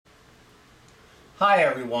Hi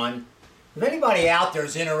everyone. If anybody out there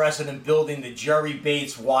is interested in building the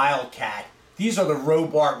Bates Wildcat, these are the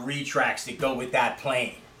Robart retracts that go with that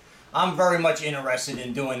plane. I'm very much interested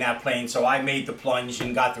in doing that plane, so I made the plunge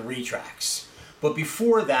and got the retracts. But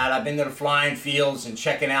before that, I've been to the flying fields and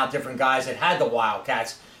checking out different guys that had the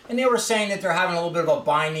Wildcats, and they were saying that they're having a little bit of a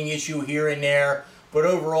binding issue here and there, but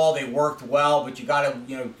overall they worked well, but you got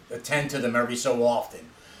to attend to them every so often.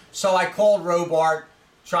 So I called Robart,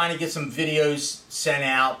 trying to get some videos sent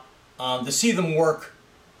out to see them work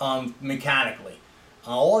mechanically.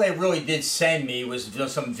 All they really did send me was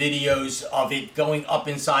just some videos of it going up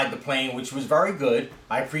inside the plane, which was very good.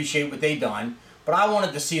 I appreciate what they done, but I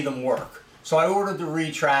wanted to see them work. So I ordered the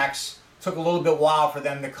retracts. Took a little bit while for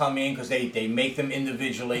them to come in because they make them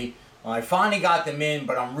individually. I finally got them in,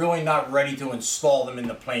 but I'm really not ready to install them in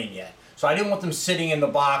the plane yet. So I didn't want them sitting in the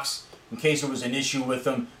box in case there was an issue with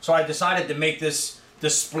them. So I decided to make this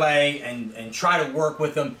display and try to work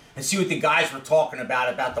with them and see what the guys were talking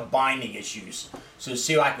about the binding issues. So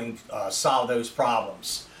see if I can solve those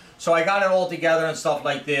problems. So I got it all together and stuff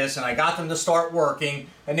like this, and I got them to start working,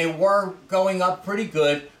 and they were going up pretty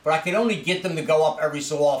good, but I could only get them to go up every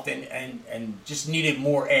so often and just needed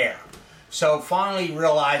more air. So finally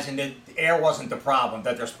realizing that air wasn't the problem,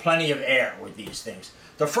 that there's plenty of air with these things.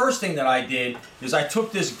 The first thing that I did is I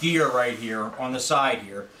took this gear right here on the side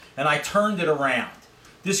here, and I turned it around.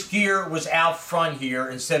 This gear was out front here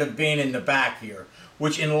instead of being in the back here,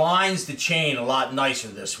 which aligns the chain a lot nicer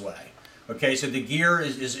this way. Okay, so the gear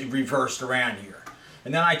is reversed around here.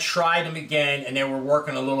 And then I tried them again, and they were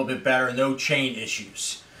working a little bit better, no chain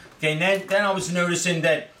issues. Okay, and then I was noticing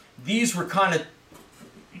that these were kind of,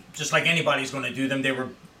 just like anybody's going to do them, they were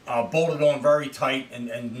bolted on very tight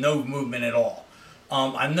and no movement at all.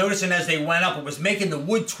 I'm noticing as they went up, it was making the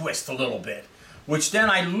wood twist a little bit, which then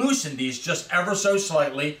I loosened these just ever so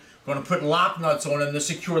slightly. I'm going to put lock nuts on them to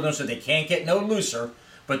secure them so they can't get no looser.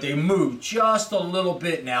 But they move just a little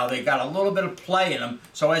bit now. They got a little bit of play in them,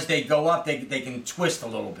 so as they go up, they can twist a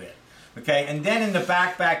little bit. Okay, and then in the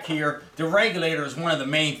back here, the regulator is one of the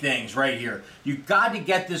main things right here. You've got to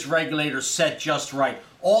get this regulator set just right.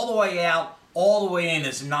 All the way out, all the way in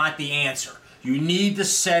is not the answer. You need to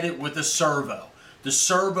set it with a servo. The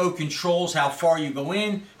servo controls how far you go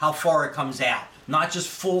in, how far it comes out, not just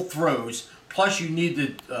full throws. Plus, you need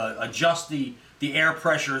to adjust the air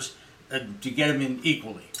pressures to get them in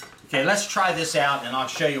equally. Okay, let's try this out and I'll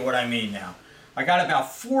show you what I mean now. I got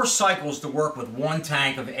about 4 cycles to work with one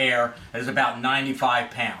tank of air that is about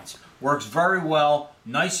 95 pounds. Works very well,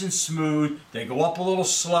 nice and smooth. They go up a little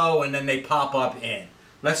slow and then they pop up in.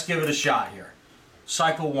 Let's give it a shot here.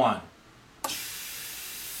 Cycle 1.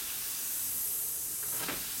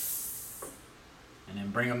 And then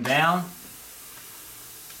bring them down.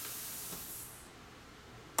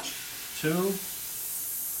 2.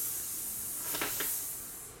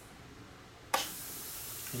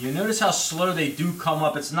 And you notice how slow they do come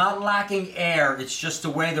up. It's not lacking air, it's just the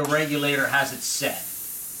way the regulator has it set.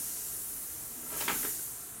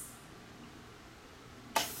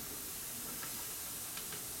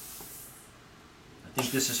 I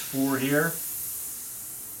think this is 4 here.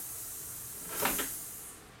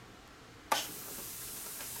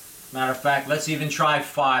 Matter of fact, let's even try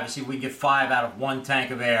 5 and see if we can get 5 out of one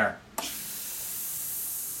tank of air.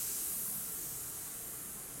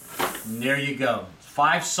 And there you go.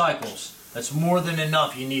 5 cycles. That's more than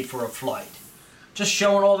enough you need for a flight. Just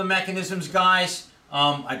showing all the mechanisms, guys.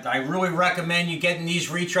 I really recommend you getting these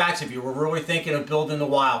retracts if you were really thinking of building the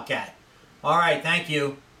Wildcat. All right, thank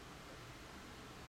you.